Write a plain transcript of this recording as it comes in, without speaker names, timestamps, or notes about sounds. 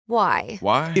Why?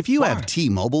 Why? If you have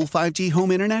T-Mobile 5G home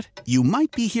internet, you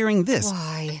might be hearing this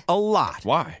Why? a lot.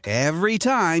 Why? Every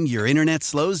time your internet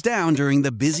slows down during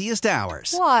the busiest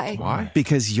hours. Why? Why?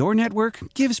 Because your network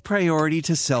gives priority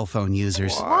to cell phone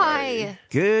users. Why?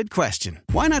 Good question.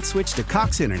 Why not switch to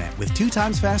Cox Internet with 2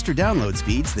 times faster download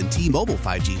speeds than T-Mobile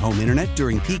 5G home internet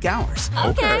during peak hours?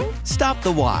 Okay. Stop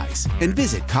the whys and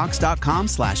visit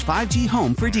cox.com/5G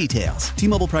home for details.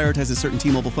 T-Mobile prioritizes certain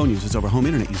T-Mobile phone users over home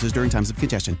internet users during times of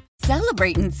congestion.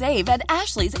 Celebrate and save at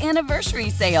Ashley's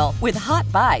Anniversary Sale. With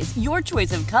Hot Buys, your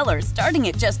choice of colors starting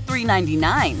at just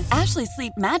 $3.99. Ashley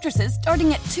Sleep mattresses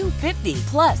starting at $2.50.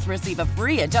 Plus, receive a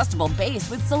free adjustable base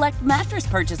with select mattress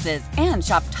purchases. And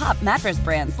shop top mattress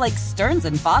brands like Stearns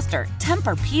 & Foster,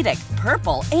 Tempur-Pedic,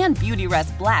 Purple, and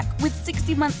Beautyrest Black with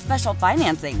 60-month special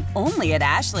financing. Only at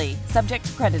Ashley. Subject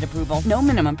to credit approval. No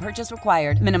minimum purchase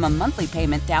required. Minimum monthly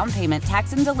payment, down payment,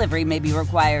 tax, and delivery may be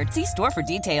required. See store for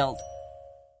details.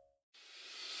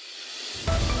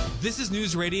 This is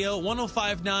News Radio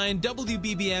 105.9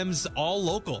 WBBM's All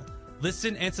Local.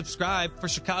 Listen and subscribe for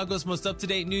Chicago's most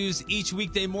up-to-date news each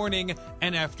weekday morning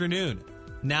and afternoon.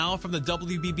 Now from the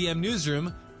WBBM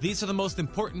Newsroom, these are the most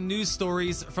important news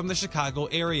stories from the Chicago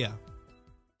area.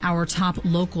 Our top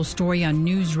local story on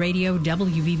News Radio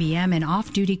WBBM: an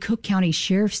off-duty Cook County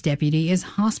Sheriff's deputy is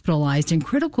hospitalized in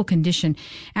critical condition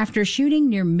after a shooting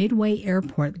near Midway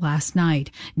Airport last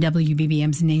night.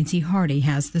 WBBM's Nancy Hardy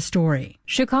has the story.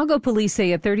 Chicago police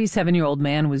say a 37-year-old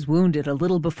man was wounded a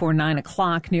little before 9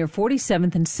 o'clock near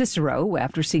 47th and Cicero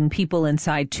after seeing people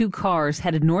inside 2 cars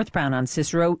headed northbound on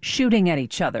Cicero shooting at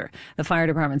each other. The fire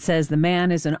department says the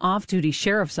man is an off-duty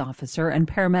sheriff's officer and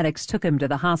paramedics took him to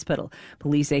the hospital.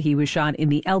 Police say he was shot in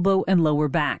the elbow and lower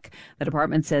back. The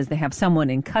department says they have someone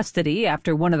in custody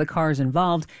after one of the cars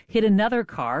involved hit another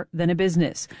car, then a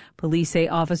business. Police say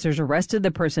officers arrested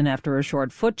the person after a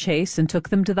short foot chase and took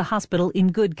them to the hospital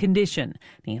in good condition.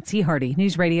 Nancy Hardy,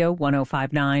 News Radio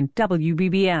 105.9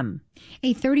 WBBM.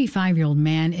 A 35-year-old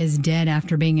man is dead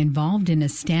after being involved in a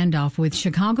standoff with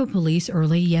Chicago police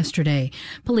early yesterday.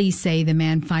 Police say the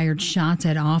man fired shots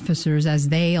at officers as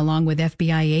they, along with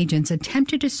FBI agents,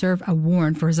 attempted to serve a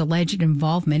warrant for his alleged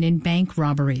involvement in bank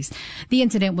robberies. The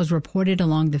incident was reported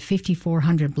along the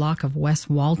 5400 block of West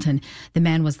Walton. The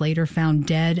man was later found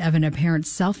dead of an apparent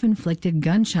self-inflicted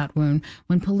gunshot wound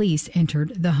when police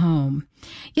entered the home.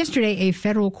 Yesterday, a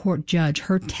federal court judge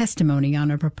heard testimony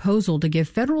on a proposal to give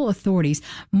federal authorities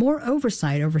more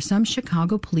oversight over some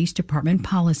Chicago Police Department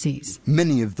policies.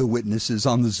 Many of the witnesses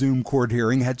on the Zoom court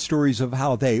hearing had stories of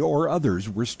how they or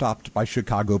others were stopped by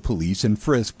Chicago police and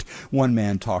frisked. One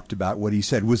man talked about what he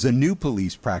said was a new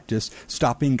police practice,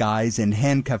 stopping guys and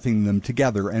handcuffing them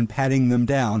together and patting them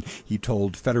down. He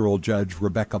told federal judge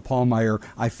Rebecca Pallmeyer,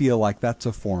 "I feel like that's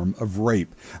a form of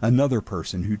rape." Another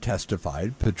person who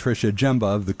testified, Patricia Jemba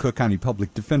of the Cook County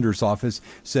Public Defender's Office,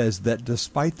 says that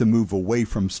despite the move away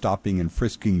from stopping and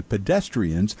frisking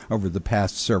pedestrians over the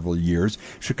past several years,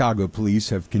 Chicago police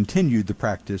have continued the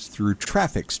practice through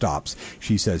traffic stops.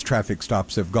 She says traffic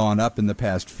stops have gone up in the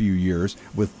past few years,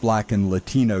 with Black and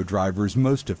Latino drivers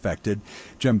most affected.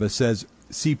 Jemba says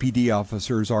CPD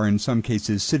officers are in some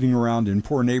cases sitting around in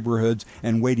poor neighborhoods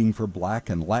and waiting for Black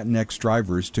and Latinx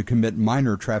drivers to commit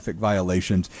minor traffic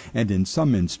violations, and in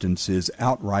some instances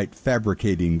outright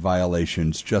fabricating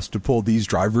violations just to pull these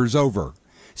drivers over.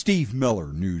 Steve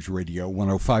Miller, News Radio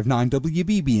 105.9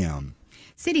 WBBM.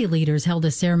 City leaders held a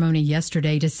ceremony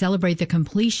yesterday to celebrate the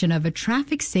completion of a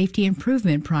traffic safety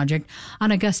improvement project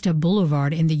on Augusta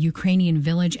Boulevard in the Ukrainian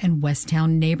Village and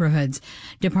Westtown neighborhoods.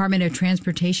 Department of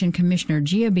Transportation Commissioner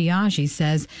Gia Biaggi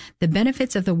says the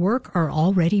benefits of the work are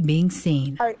already being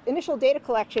seen. Our initial data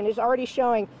collection is already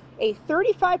showing a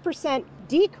 35%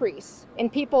 decrease in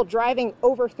people driving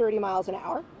over 30 miles an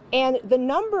hour, and the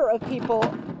number of people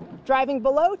driving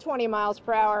below 20 miles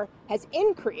per hour has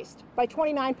increased by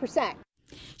 29%.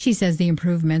 She says the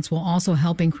improvements will also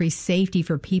help increase safety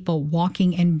for people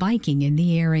walking and biking in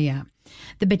the area.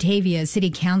 The Batavia City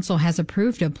Council has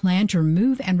approved a plan to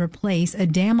remove and replace a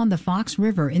dam on the Fox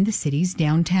River in the city's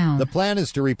downtown. The plan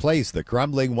is to replace the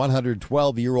crumbling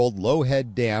 112-year-old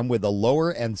Lowhead Dam with a lower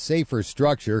and safer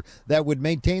structure that would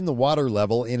maintain the water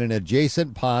level in an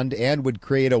adjacent pond and would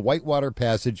create a whitewater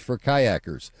passage for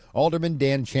kayakers. Alderman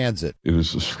Dan Chanzit. It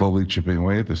is slowly chipping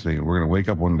away at this thing. We're going to wake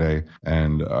up one day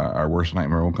and our worst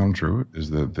nightmare will come true, is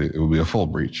that it will be a full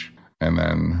breach. And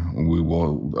then we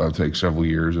will take several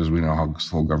years, as we know how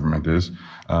slow government is,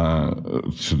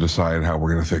 to decide how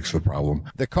we're going to fix the problem.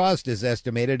 The cost is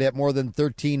estimated at more than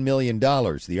 $13 million.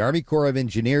 The Army Corps of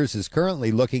Engineers is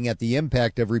currently looking at the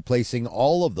impact of replacing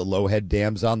all of the Lowhead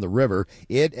dams on the river.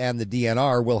 It and the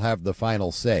DNR will have the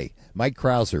final say. Mike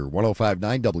Krauser,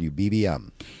 105.9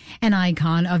 WBBM. An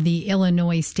icon of the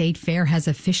Illinois State Fair has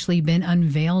officially been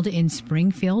unveiled in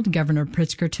Springfield. Governor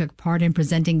Pritzker took part in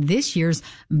presenting this year's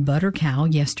Butter Cow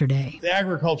yesterday. The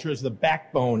agriculture is the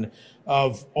backbone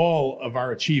of all of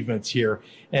our achievements here,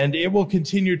 and it will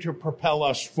continue to propel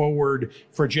us forward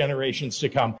for generations to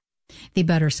come. The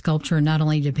butter sculpture not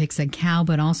only depicts a cow,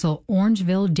 but also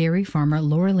Orangeville dairy farmer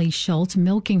Laura Lee Schultz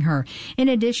milking her. In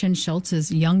addition, Schultz's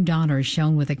young daughter is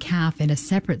shown with a calf in a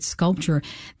separate sculpture.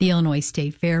 The Illinois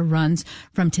State Fair runs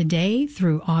from today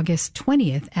through August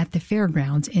 20th at the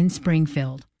fairgrounds in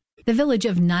Springfield. The village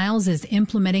of Niles is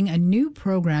implementing a new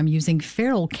program using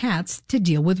feral cats to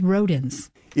deal with rodents.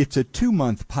 It's a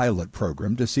 2-month pilot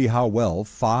program to see how well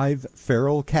 5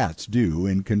 feral cats do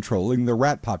in controlling the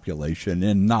rat population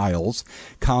in Niles.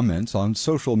 Comments on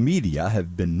social media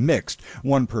have been mixed.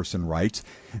 One person writes,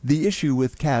 "The issue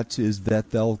with cats is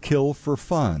that they'll kill for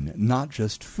fun, not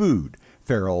just food.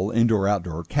 Feral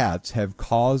indoor-outdoor cats have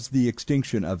caused the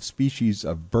extinction of species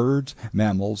of birds,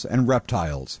 mammals, and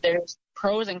reptiles." There's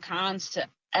pros and cons to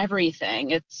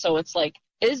everything. It's like,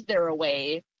 is there a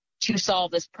way to solve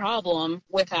this problem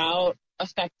without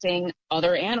affecting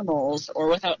other animals or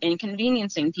without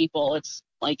inconveniencing people? It's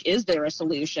like, is there a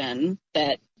solution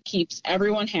that keeps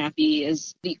everyone happy?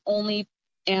 Is the only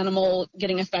animal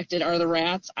getting affected are the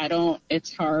rats?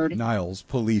 It's hard. Niles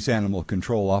Police Animal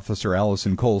Control Officer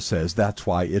Allison Cole says that's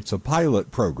why it's a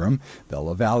pilot program.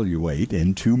 They'll evaluate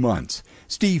in 2 months.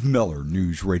 Steve Miller,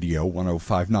 News Radio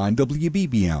 105.9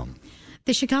 WBBM.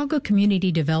 The Chicago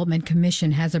Community Development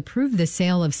Commission has approved the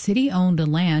sale of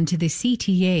city-owned land to the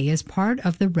CTA as part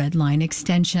of the Red Line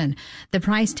extension. The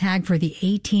price tag for the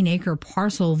 18-acre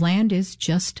parcel of land is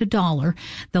just $1.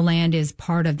 The land is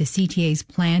part of the CTA's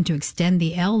plan to extend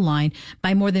the L line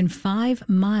by more than 5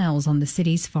 miles on the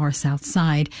city's far south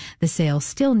side. The sale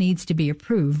still needs to be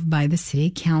approved by the City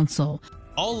Council.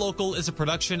 All Local is a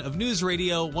production of News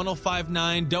Radio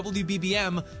 105.9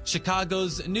 WBBM,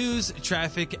 Chicago's news,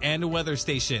 traffic, and weather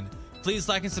station. Please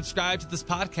like and subscribe to this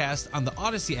podcast on the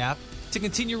Odyssey app to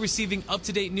continue receiving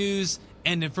up-to-date news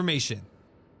and information.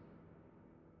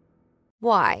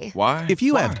 Why? If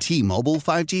you have T-Mobile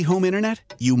 5G home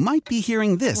internet, you might be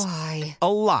hearing this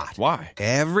a lot.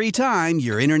 Every time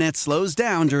your internet slows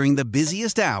down during the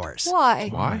busiest hours.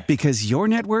 Why? Because your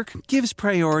network gives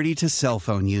priority to cell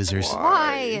phone users.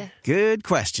 Why? Good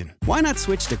question. Why not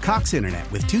switch to Cox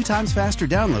Internet with 2 times faster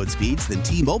download speeds than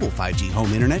T-Mobile 5G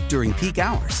home internet during peak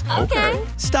hours? Okay.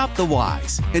 Stop the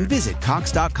whys and visit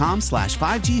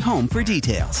cox.com/5G home for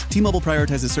details. T-Mobile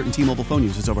prioritizes certain T-Mobile phone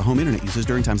users over home internet users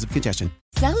during times of congestion.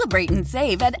 Celebrate and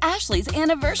save at Ashley's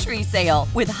Anniversary Sale.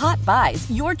 With Hot Buys,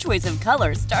 your choice of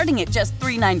colors starting at just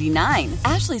 $3.99.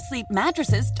 Ashley Sleep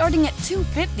mattresses starting at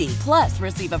 $2.50. Plus,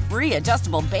 receive a free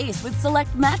adjustable base with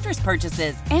select mattress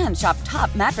purchases. And shop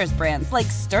top mattress brands like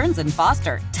Stearns &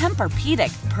 Foster,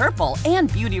 Tempur-Pedic, Purple, and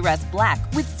Beautyrest Black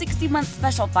with 60-month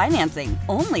special financing.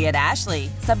 Only at Ashley.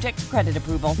 Subject to credit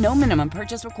approval. No minimum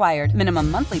purchase required.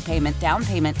 Minimum monthly payment, down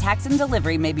payment, tax, and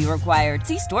delivery may be required.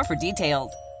 See store for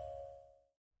details.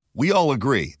 We all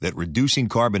agree that reducing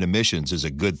carbon emissions is a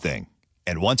good thing.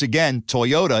 And once again,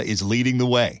 Toyota is leading the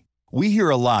way. We hear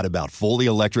a lot about fully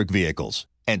electric vehicles,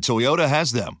 and Toyota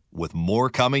has them, with more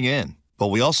coming in. But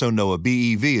we also know a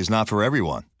BEV is not for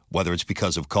everyone, whether it's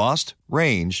because of cost,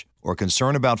 range, or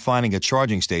concern about finding a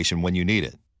charging station when you need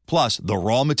it. Plus, the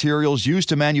raw materials used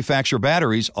to manufacture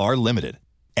batteries are limited.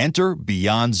 Enter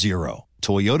Beyond Zero,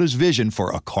 Toyota's vision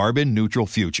for a carbon-neutral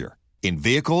future. In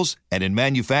vehicles and in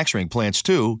manufacturing plants,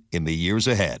 too, in the years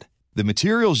ahead. The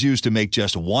materials used to make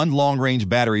just one long-range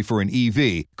battery for an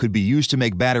EV could be used to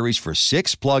make batteries for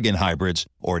 6 plug-in hybrids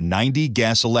or 90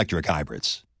 gas-electric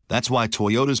hybrids. That's why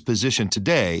Toyota's position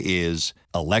today is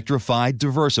electrified,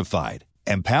 diversified,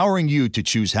 empowering you to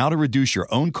choose how to reduce your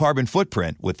own carbon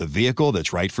footprint with the vehicle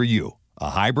that's right for you,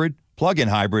 a hybrid, plug-in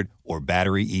hybrid, or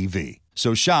battery EV.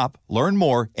 So shop, learn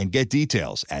more, and get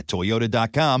details at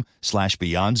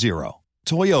toyota.com/beyond zero.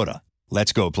 Toyota,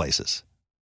 let's go places.